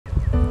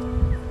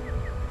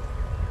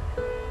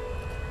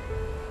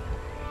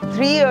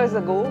3 years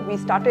ago, we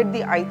started the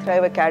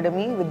iThrive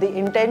Academy with the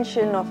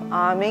intention of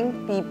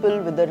arming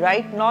people with the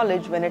right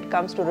knowledge when it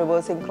comes to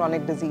reversing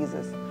chronic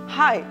diseases.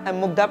 Hi,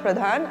 I'm Mugdha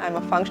Pradhan. I'm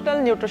a functional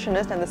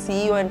nutritionist and the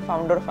CEO and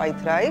founder of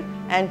iThrive.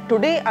 And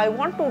today I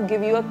want to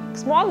give you a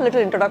small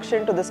little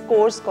introduction to this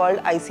course called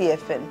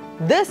ICFN.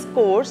 This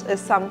course is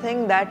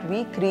something that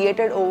we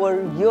created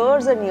over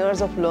years and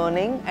years of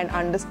learning and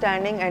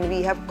understanding, and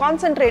we have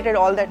concentrated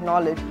all that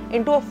knowledge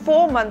into a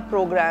 4-month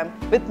program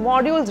with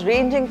modules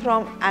ranging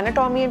from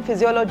anatomy and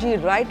physiology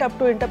right up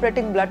to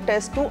interpreting blood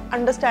tests to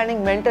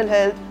understanding mental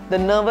health, the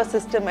nervous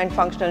system and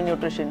functional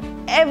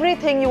nutrition.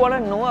 Everything you want to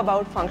know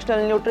about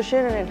functional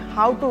nutrition and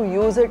how to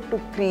use it to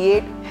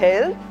create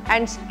health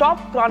and stop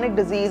chronic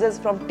diseases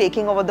from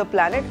taking over the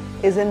planet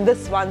is in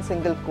this one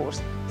single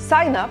course.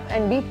 Sign up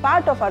and be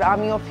part of our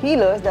army of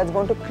healers that's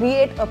going to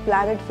create a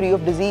planet free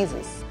of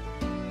diseases.